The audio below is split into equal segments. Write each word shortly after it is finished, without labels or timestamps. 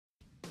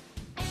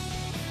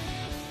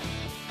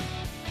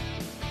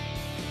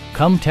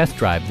Come test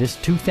drive this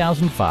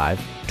 2005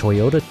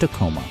 Toyota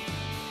Tacoma.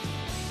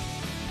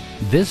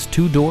 This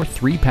two-door,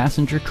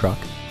 three-passenger truck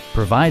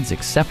provides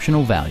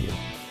exceptional value.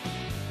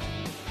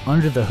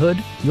 Under the hood,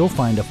 you'll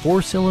find a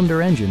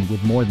four-cylinder engine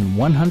with more than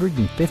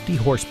 150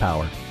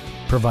 horsepower,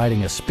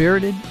 providing a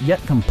spirited yet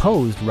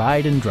composed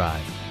ride and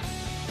drive.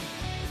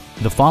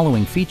 The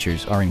following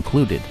features are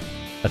included: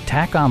 a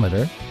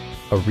tachometer,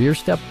 a rear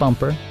step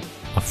bumper,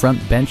 a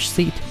front bench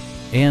seat,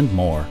 and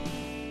more.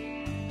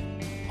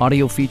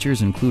 Audio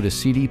features include a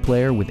CD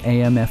player with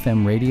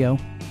AM/FM radio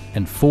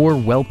and 4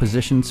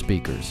 well-positioned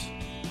speakers.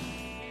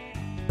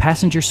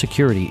 Passenger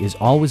security is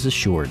always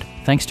assured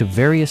thanks to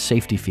various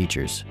safety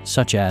features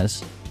such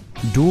as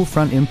dual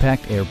front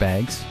impact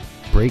airbags,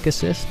 brake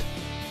assist,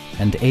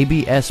 and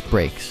ABS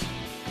brakes.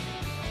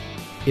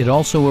 It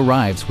also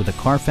arrives with a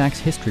Carfax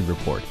history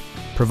report,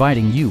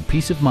 providing you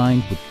peace of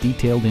mind with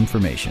detailed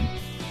information.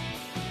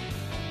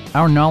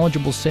 Our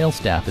knowledgeable sales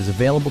staff is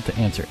available to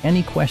answer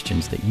any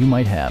questions that you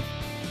might have.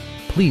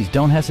 Please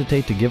don't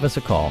hesitate to give us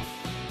a call.